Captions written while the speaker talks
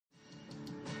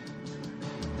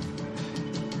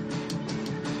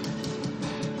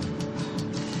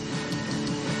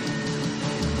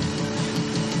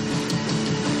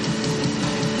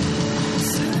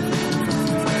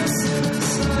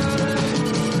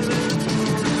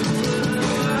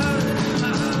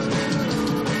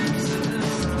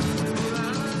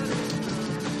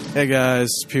Hey guys,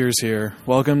 Piers here.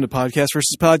 Welcome to Podcast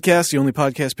versus Podcast, the only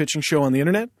podcast pitching show on the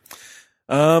internet.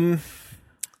 I don't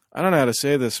know how to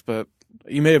say this, but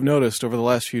you may have noticed over the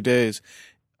last few days,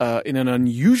 in an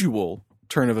unusual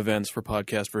turn of events for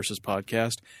Podcast versus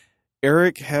Podcast,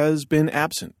 Eric has been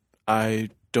absent. I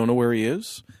don't know where he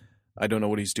is. I don't know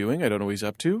what he's doing. I don't know what he's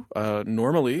up to.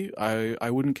 Normally, I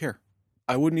wouldn't care.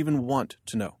 I wouldn't even want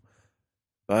to know.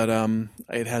 But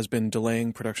it has been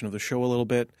delaying production of the show a little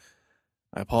bit.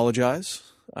 I apologize.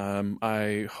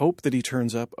 I hope that he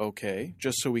turns up okay,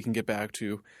 just so we can get back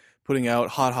to putting out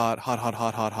hot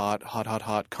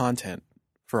content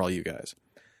for all you guys.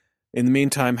 In the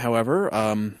meantime, however,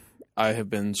 I have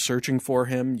been searching for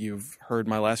him. You've heard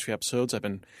my last few episodes. I've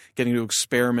been getting to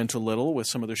experiment a little with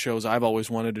some of the shows I've always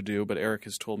wanted to do, but Eric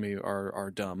has told me are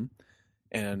dumb.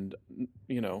 And,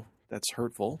 you know, that's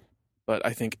hurtful. But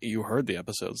I think you heard the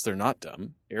episodes. They're not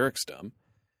dumb. Eric's dumb.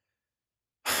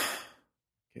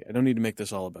 Okay, I don't need to make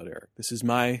this all about Eric. This is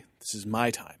my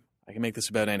time. I can make this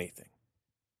about anything.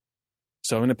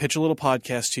 So I'm going to pitch a little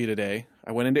podcast to you today.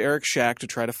 I went into Eric's shack to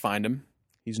try to find him.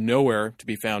 He's nowhere to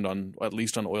be found on, at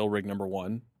least on oil rig number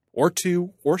 1, or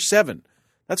 2, or 7.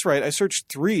 That's right. I searched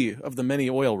 3 of the many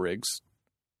oil rigs,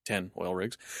 10 oil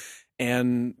rigs,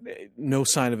 and no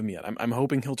sign of him yet. I'm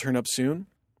hoping he'll turn up soon.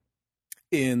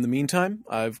 In the meantime,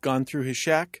 I've gone through his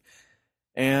shack,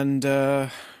 and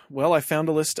well, I found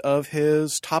a list of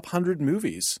his top 100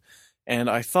 movies, and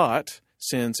I thought,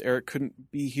 since Eric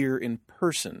couldn't be here in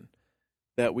person,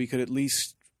 that we could at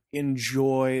least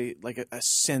enjoy like a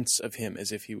sense of him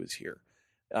as if he was here.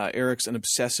 Eric's an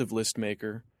obsessive list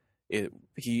maker.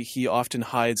 He often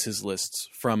hides his lists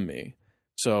from me,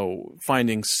 so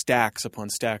finding stacks upon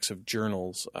stacks of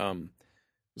journals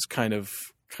was kind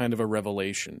of a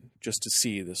revelation just to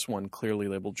see this one clearly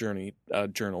labeled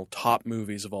journal, top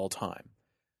movies of all time.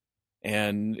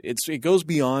 And it goes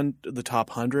beyond the top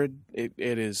 100. It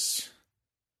is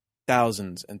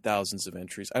thousands and thousands of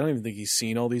entries. I don't even think he's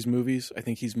seen all these movies. I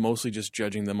think he's mostly just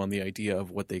judging them on the idea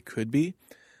of what they could be.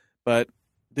 But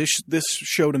this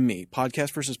show to me,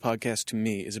 Podcast versus Podcast to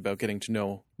me, is about getting to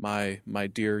know my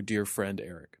dear, dear friend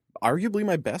Eric. Arguably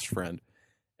my best friend,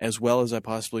 as well as I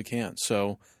possibly can.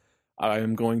 So I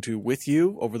am going to, with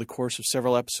you, over the course of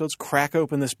several episodes, crack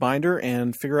open this binder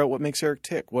and figure out what makes Eric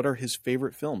tick. What are his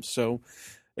favorite films? So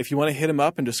if you want to hit him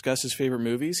up and discuss his favorite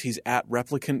movies, he's at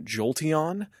Replicant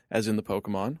Jolteon, as in the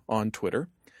Pokemon, on Twitter.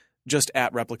 Just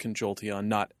at Replicant Jolteon,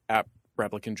 not at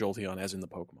Replicant Jolteon, as in the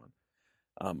Pokemon.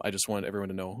 I just wanted everyone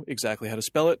to know exactly how to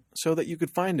spell it so that you could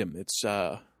find him. It's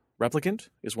Replicant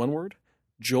is one word.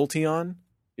 Jolteon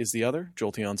is the other.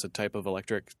 Jolteon's a type of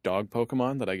electric dog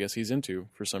Pokemon that I guess he's into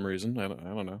for some reason. I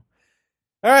don't know.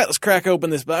 All right, let's crack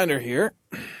open this binder here.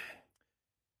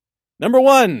 Number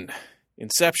 1,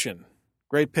 Inception.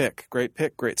 Great pick, great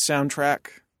soundtrack.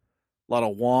 A lot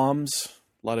of whoms,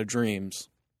 a lot of dreams.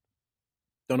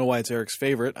 Don't know why it's Eric's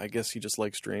favorite. I guess he just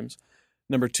likes dreams.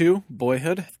 Number 2,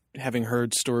 Boyhood. Having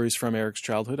heard stories from Eric's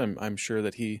childhood, I'm sure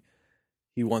that he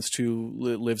wants to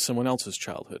live someone else's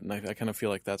childhood, and I kind of feel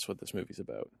like that's what this movie's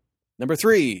about. Number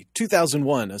 3,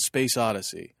 2001, A Space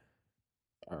Odyssey.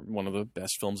 One of the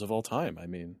best films of all time. I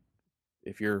mean,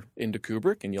 if you're into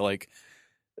Kubrick and you like,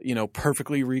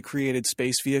 perfectly recreated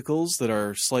space vehicles that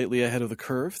are slightly ahead of the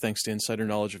curve, thanks to insider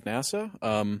knowledge of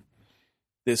NASA,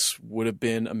 this would have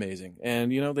been amazing.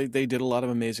 And, they did a lot of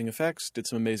amazing effects, did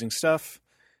some amazing stuff.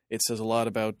 It says a lot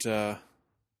about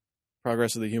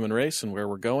progress of the human race and where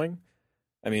we're going.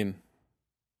 I mean,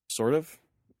 sort of.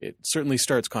 It certainly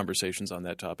starts conversations on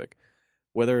that topic.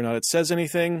 Whether or not it says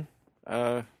anything,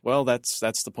 well, that's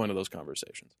the point of those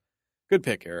conversations. Good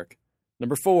pick, Eric.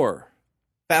 Number 4,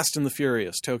 Fast and the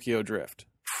Furious, Tokyo Drift.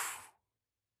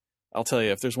 I'll tell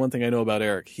you, if there's one thing I know about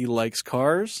Eric, he likes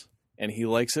cars, and he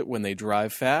likes it when they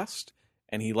drive fast,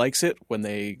 and he likes it when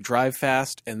they drive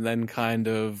fast and then kind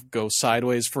of go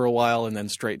sideways for a while and then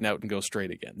straighten out and go straight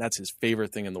again. That's his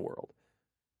favorite thing in the world.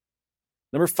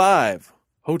 Number 5,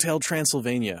 Hotel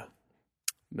Transylvania.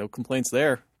 No complaints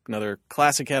there. Another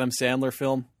classic Adam Sandler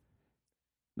film.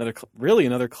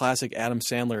 Another classic Adam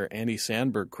Sandler, Andy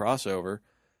Samberg crossover.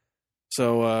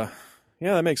 So,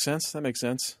 yeah, that makes sense.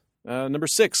 Number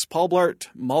 6, Paul Blart,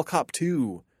 Mall Cop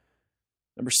 2.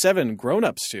 Number 7, Grown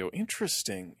Ups 2.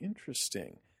 Interesting.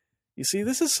 You see,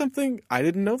 this is something I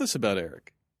didn't know this about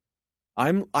Eric.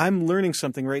 I'm learning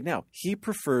something right now. He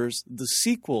prefers the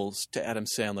sequels to Adam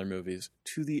Sandler movies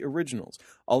to the originals.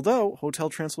 Although Hotel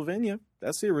Transylvania,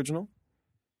 that's the original.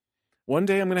 One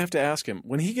day I'm going to have to ask him.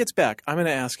 When he gets back, I'm going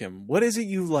to ask him, what is it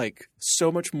you like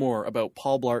so much more about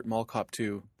Paul Blart Mall Cop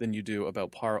 2 than you do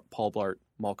about Paul Blart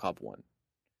Mall Cop 1?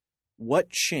 What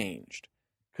changed?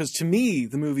 Because to me,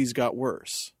 the movies got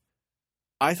worse.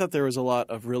 I thought there was a lot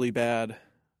of really bad,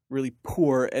 really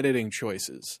poor editing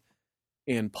choices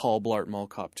in Paul Blart Mall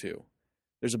Cop 2.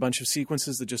 There's a bunch of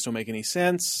sequences that just don't make any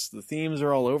sense. The themes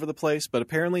are all over the place. But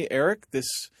apparently, Eric,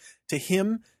 to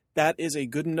him, that is a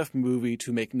good enough movie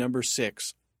to make number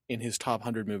 6 in his top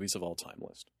 100 movies of all time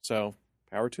list. So,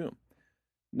 power to him.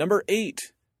 Number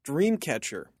 8,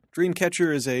 Dreamcatcher.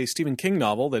 Dreamcatcher is a Stephen King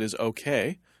novel that is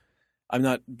okay. I'm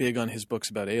not big on his books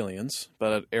about aliens,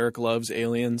 but Eric loves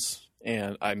aliens,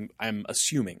 and I'm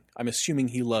assuming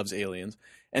he loves aliens.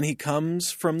 And he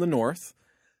comes from the north,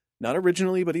 not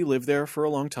originally, but he lived there for a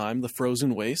long time, the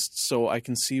frozen wastes. So I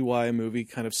can see why a movie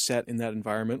kind of set in that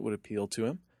environment would appeal to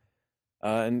him.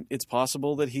 And it's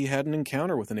possible that he had an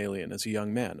encounter with an alien as a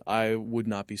young man. I would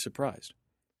not be surprised.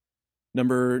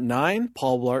 Number 9,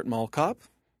 Paul Blart Mall Cop.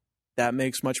 That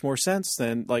makes much more sense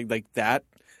than like that.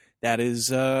 That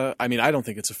is, I mean, I don't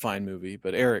think it's a fine movie,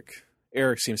 but Eric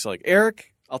seems to like.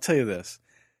 Eric, I'll tell you this.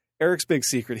 Eric's big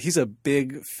secret, he's a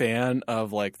big fan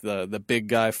of like the big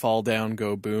guy fall down,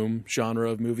 go boom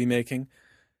genre of movie making.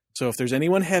 So if there's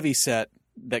anyone heavy set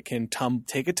that can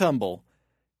take a tumble,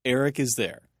 Eric is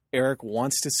there. Eric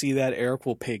wants to see that. Eric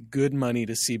will pay good money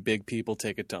to see big people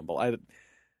take a tumble.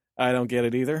 I don't get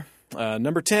it either.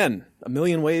 Number 10, A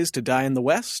Million Ways to Die in the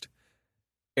West.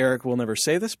 Eric will never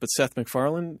say this, but Seth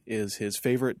MacFarlane is his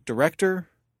favorite director,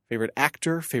 favorite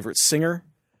actor, favorite singer,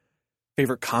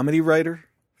 favorite comedy writer,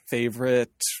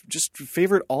 favorite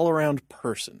all-around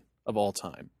person of all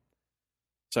time.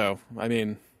 So, I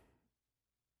mean,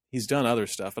 he's done other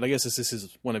stuff, but I guess this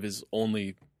is one of his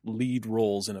only lead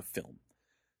roles in a film.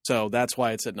 So that's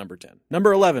why it's at number 10.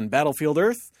 Number 11, Battlefield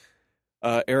Earth.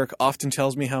 Eric often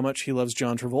tells me how much he loves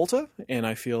John Travolta, and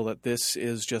I feel that this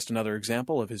is just another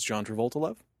example of his John Travolta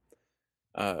love.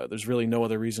 There's really no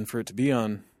other reason for it to be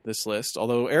on this list,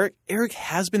 although Eric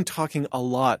has been talking a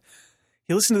lot.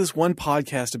 He listened to this one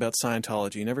podcast about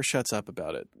Scientology. He never shuts up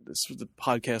about it. This is the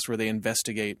podcast where they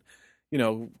investigate,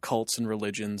 cults and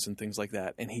religions and things like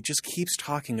that, and he just keeps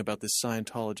talking about this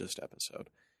Scientologist episode.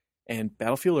 And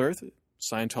Battlefield Earth,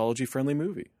 Scientology-friendly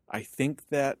movie. I think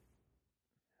that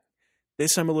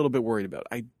this I'm a little bit worried about.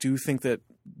 I do think that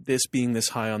this being this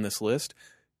high on this list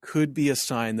could be a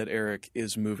sign that Eric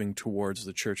is moving towards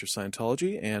the Church of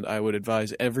Scientology, and I would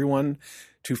advise everyone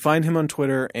to find him on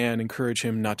Twitter and encourage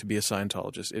him not to be a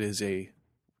Scientologist.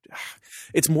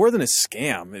 It's more than a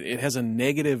scam. It has a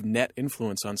negative net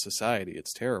influence on society.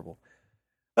 It's terrible.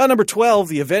 Number 12,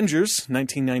 The Avengers,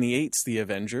 1998's The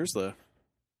Avengers.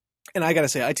 And I gotta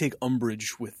say, I take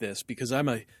umbrage with this because I'm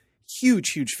a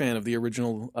huge fan of the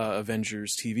original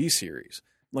Avengers TV series.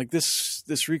 Like this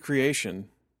recreation,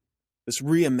 this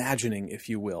reimagining, if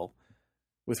you will,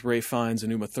 with Ralph Fiennes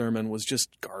and Uma Thurman was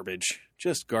just garbage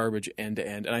end to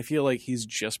end. And I feel like he's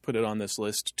just put it on this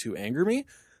list to anger me.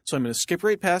 So I'm going to skip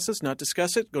right past this, not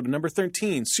discuss it. Go to number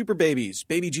 13, Super Babies,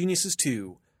 Baby Geniuses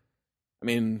 2. I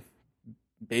mean,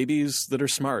 babies that are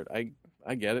smart.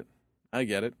 I get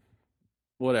it.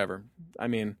 Whatever. I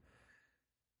mean,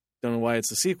 don't know why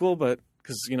it's a sequel, but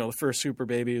because, the first Super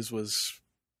Babies was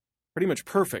pretty much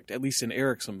perfect, at least in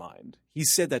Eric's mind.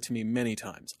 He's said that to me many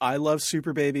times. I love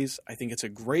Super Babies. I think it's a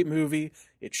great movie.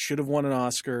 It should have won an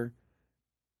Oscar.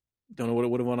 Don't know what it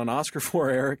would have won an Oscar for,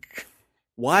 Eric.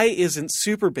 Why isn't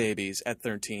Super Babies at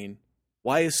 13?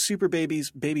 Why is Super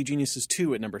Babies Baby Geniuses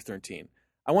 2 at number 13?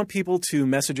 I want people to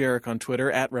message Eric on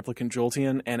Twitter at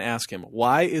ReplicantJolteon and ask him,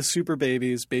 why is Super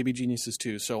Babies Baby Geniuses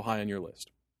 2 so high on your list?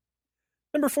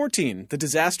 Number 14, The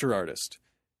Disaster Artist.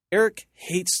 Eric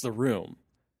hates The Room.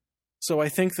 So I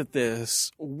think that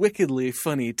this wickedly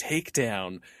funny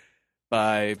takedown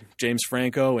by James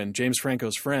Franco and James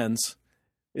Franco's friends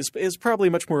is probably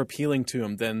much more appealing to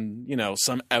him than,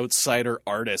 some outsider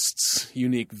artist's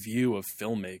unique view of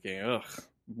filmmaking.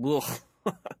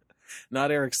 Ugh.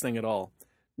 Not Eric's thing at all.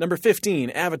 Number 15,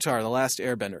 Avatar, The Last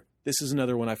Airbender. This is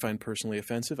another one I find personally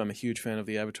offensive. I'm a huge fan of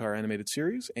the Avatar animated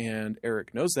series, and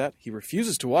Eric knows that. He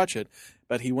refuses to watch it,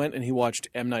 but he went and he watched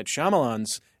M. Night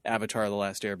Shyamalan's Avatar, The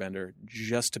Last Airbender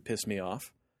just to piss me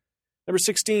off. Number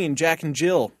 16, Jack and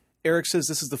Jill. Eric says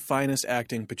this is the finest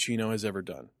acting Pacino has ever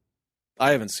done.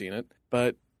 I haven't seen it,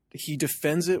 but he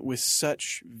defends it with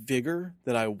such vigor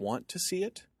that I want to see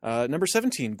it. Number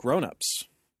 17, Grown Ups.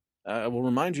 I will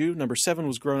remind you, number 7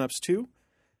 was Grown Ups 2.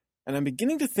 And I'm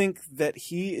beginning to think that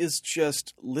he is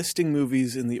just listing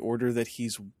movies in the order that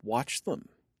he's watched them.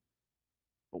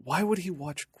 But why would he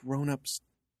watch Grown Ups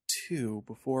 2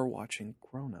 before watching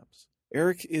Grown Ups?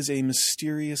 Eric is a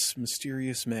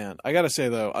mysterious man. I gotta say,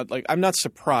 though, I'm not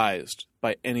surprised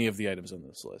by any of the items on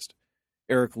this list.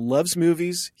 Eric loves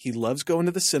movies. He loves going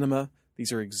to the cinema.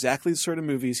 These are exactly the sort of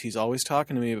movies he's always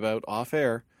talking to me about off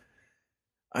air.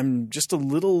 I'm just a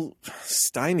little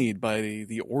stymied by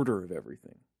the order of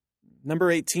everything.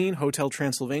 Number 18, Hotel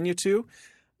Transylvania 2,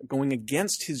 going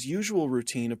against his usual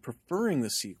routine of preferring the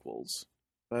sequels.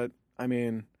 But, I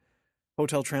mean,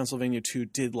 Hotel Transylvania 2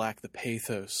 did lack the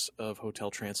pathos of Hotel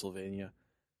Transylvania.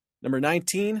 Number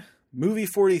 19, Movie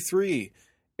 43.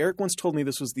 Eric once told me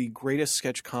this was the greatest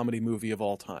sketch comedy movie of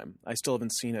all time. I still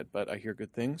haven't seen it, but I hear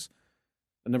good things.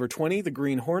 Number 20, The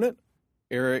Green Hornet.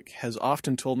 Eric has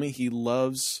often told me he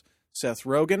loves Seth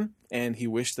Rogen, and he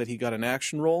wished that he got an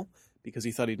action role because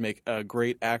he thought he'd make a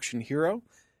great action hero.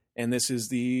 And this is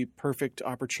the perfect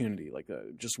opportunity, like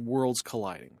just worlds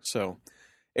colliding. So,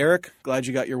 Eric, glad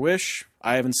you got your wish.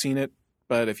 I haven't seen it,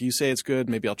 but if you say it's good,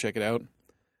 maybe I'll check it out.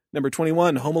 Number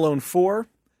 21, Home Alone 4.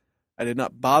 I did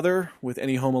not bother with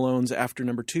any Home Alones after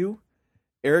number 2.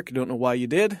 Eric, don't know why you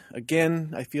did.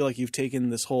 Again, I feel like you've taken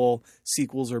this whole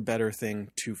sequels are better thing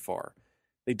too far.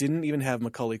 They didn't even have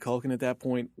Macaulay Culkin at that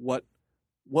point. What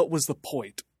was the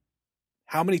point?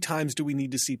 How many times do we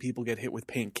need to see people get hit with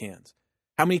paint cans?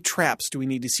 How many traps do we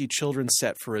need to see children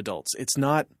set for adults? It's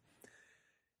not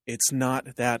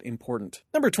that important.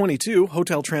 Number 22,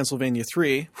 Hotel Transylvania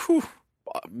 3. Whew,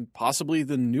 possibly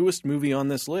the newest movie on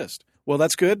this list. Well,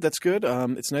 that's good. That's good.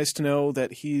 It's nice to know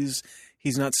that he's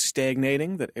not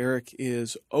stagnating, that Eric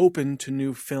is open to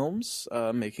new films,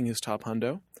 making his top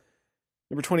hundo.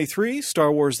 Number 23,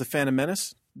 Star Wars The Phantom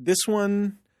Menace. This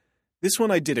one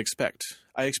I did expect.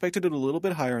 I expected it a little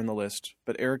bit higher on the list,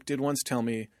 but Eric did once tell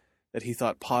me that he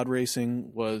thought pod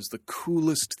racing was the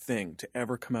coolest thing to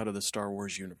ever come out of the Star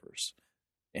Wars universe.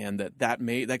 And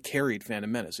that carried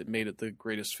Phantom Menace. It made it the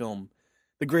greatest film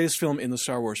in the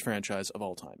Star Wars franchise of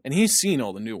all time. And he's seen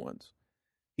all the new ones.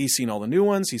 He's seen all the new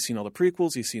ones, he's seen all the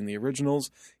prequels, he's seen the originals,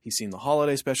 he's seen the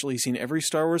holiday special, he's seen every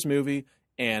Star Wars movie,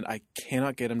 and I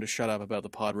cannot get him to shut up about the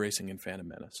pod racing in Phantom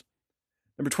Menace.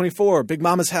 Number 24, Big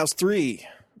Mama's House 3.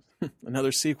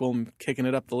 Another sequel, I'm kicking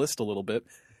it up the list a little bit.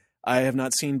 I have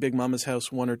not seen Big Mama's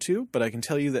House 1 or 2, but I can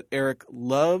tell you that Eric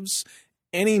loves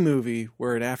any movie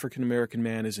where an African-American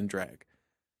man is in drag.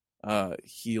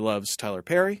 He loves Tyler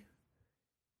Perry.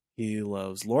 He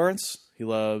loves Lawrence. He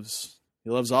loves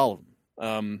all of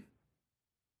them.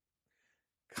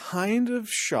 Kind of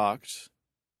shocked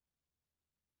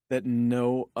that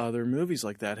no other movies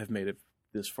like that have made it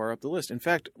this far up the list. In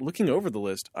fact, looking over the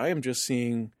list, I am just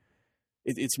seeing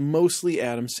it's mostly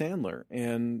Adam Sandler,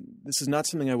 and this is not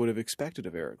something I would have expected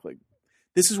of Eric. Like,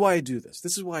 this is why I do this.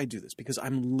 This is why I do this, because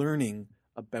I'm learning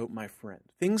about my friend.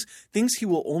 Things he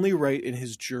will only write in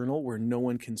his journal where no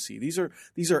one can see. These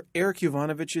are Eric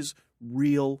Jovanovich's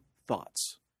real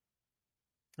thoughts.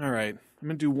 All right, I'm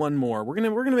gonna do one more. We're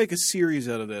gonna make a series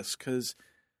out of this because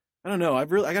I don't know. I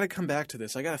got to come back to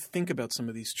this. I got to think about some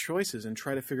of these choices and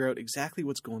try to figure out exactly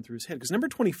what's going through his head. Because number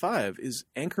 25 is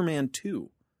Anchorman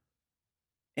 2.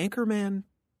 Anchorman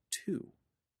 2.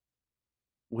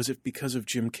 Was it because of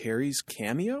Jim Carrey's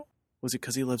cameo? Was it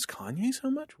because he loves Kanye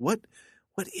so much? What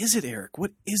is it, Eric?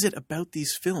 What is it about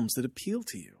these films that appeal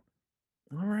to you?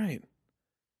 All right.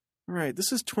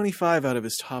 This is 25 out of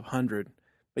his top 100.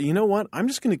 But you know what? I'm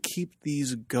just going to keep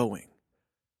these going.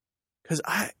 Because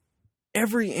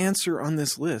every answer on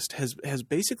this list has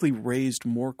basically raised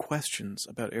more questions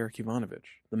about Eric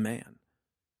Jovanovich, the man.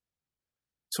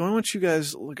 So I want you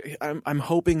guys, look, I'm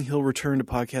hoping he'll return to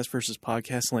Podcast versus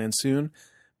Podcast Land soon.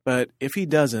 But if he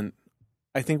doesn't,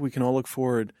 I think we can all look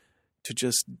forward to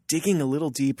just digging a little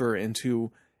deeper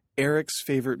into Eric's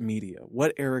favorite media,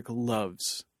 what Eric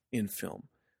loves in film.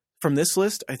 From this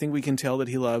list, I think we can tell that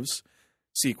he loves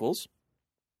sequels.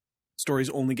 Stories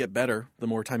only get better the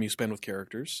more time you spend with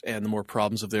characters and the more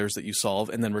problems of theirs that you solve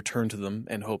and then return to them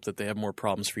and hope that they have more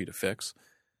problems for you to fix.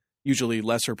 Usually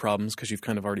lesser problems because you've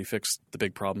kind of already fixed the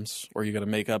big problems, or you got to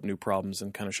make up new problems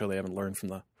and kind of show they haven't learned from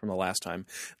the last time.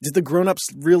 Did the grown-ups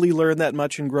really learn that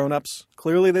much in Grown Ups?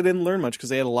 Clearly they didn't learn much because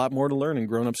they had a lot more to learn in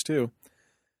Grown Ups too.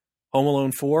 Home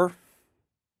Alone 4,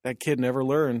 that kid never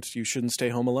learned you shouldn't stay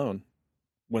home alone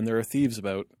when there are thieves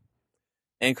about.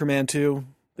 Anchorman 2,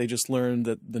 they just learned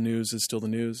that the news is still the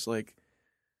news. Like,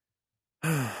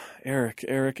 Eric,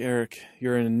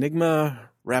 you're an enigma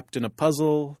wrapped in a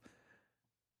puzzle,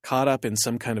 caught up in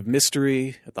some kind of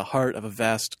mystery at the heart of a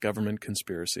vast government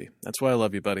conspiracy. That's why I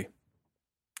love you, buddy.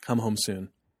 Come home soon.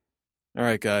 All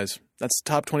right, guys. That's the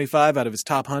top 25 out of his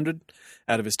top 100,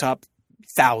 out of his top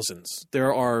thousands.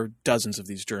 There are dozens of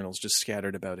these journals just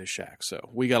scattered about his shack, so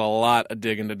we got a lot of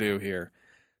digging to do here.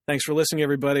 Thanks for listening,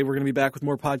 everybody. We're going to be back with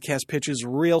more podcast pitches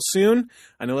real soon.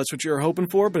 I know that's what you're hoping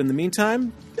for, but in the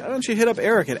meantime, why don't you hit up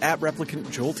Eric at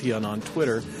 @ReplicantJolteon on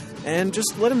Twitter and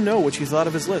just let him know what you thought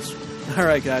of his list. All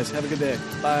right, guys. Have a good day.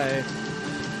 Bye.